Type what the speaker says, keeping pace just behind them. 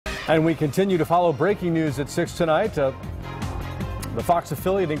And we continue to follow breaking news at 6 tonight. The Fox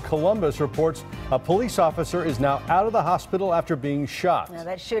affiliate in Columbus reports a police officer is now out of the hospital after being shot. Now,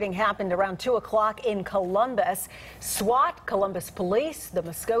 that shooting happened around 2 o'clock in Columbus. SWAT, Columbus Police, the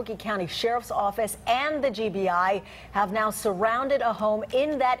Muscogee County Sheriff's Office, and the GBI have now surrounded a home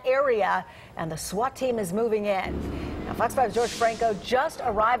in that area, and the SWAT team is moving in. Now, Fox 5's George Franco just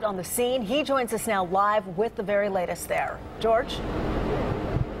arrived on the scene. He joins us now live with the very latest there. George?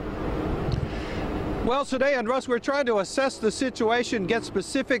 Well, today, and Russ, we're trying to assess the situation, get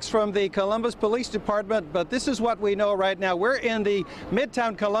specifics from the Columbus Police Department, but this is what we know right now. We're in the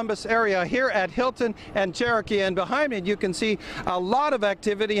Midtown Columbus area here at Hilton and Cherokee, and behind me you can see a lot of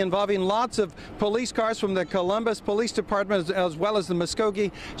activity involving lots of police cars from the Columbus Police Department as well as the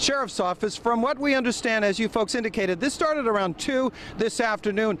Muscogee Sheriff's Office. From what we understand, as you folks indicated, this started around 2 this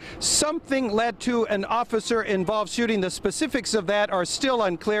afternoon. Something led to an officer involved shooting. The specifics of that are still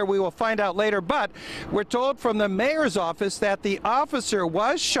unclear. We will find out later, but we're told from the mayor's office that the officer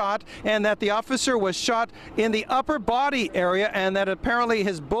was shot and that the officer was shot in the upper body area and that apparently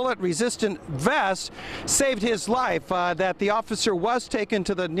his bullet-resistant vest saved his life, that the officer was taken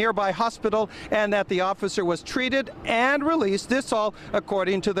to the nearby hospital and that the officer was treated and released. This all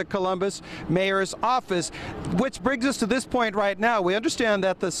according to the Columbus mayor's office, which brings us to this point right now. We understand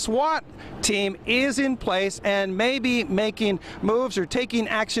that the SWAT team is in place and may be making moves or taking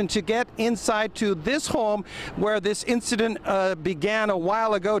action to get inside to this home where this incident began a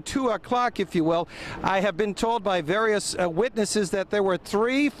while ago, 2 o'clock, if you will. I have been told by various witnesses that there were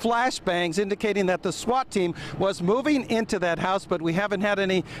 3 flashbangs indicating that the SWAT team was moving into that house, but we haven't had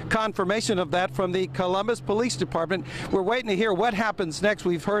any confirmation of that from the Columbus Police Department. We're waiting to hear what happens next.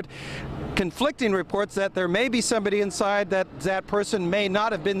 We've heard conflicting reports that there may be somebody inside, that person may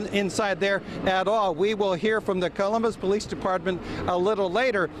not have been inside there at all. We will hear from the Columbus Police Department a little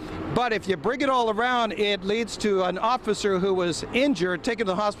later. But if you bring it all around, it leads to an officer who was injured, taken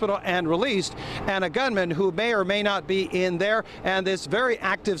to the hospital and released, and a gunman who may or may not be in there, and this very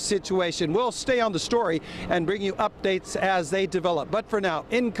active situation. We'll stay on the story and bring you updates as they develop. But for now,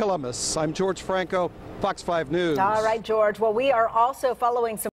 in Columbus, I'm George Franco, Fox 5 News. All right, George. Well, we are also following some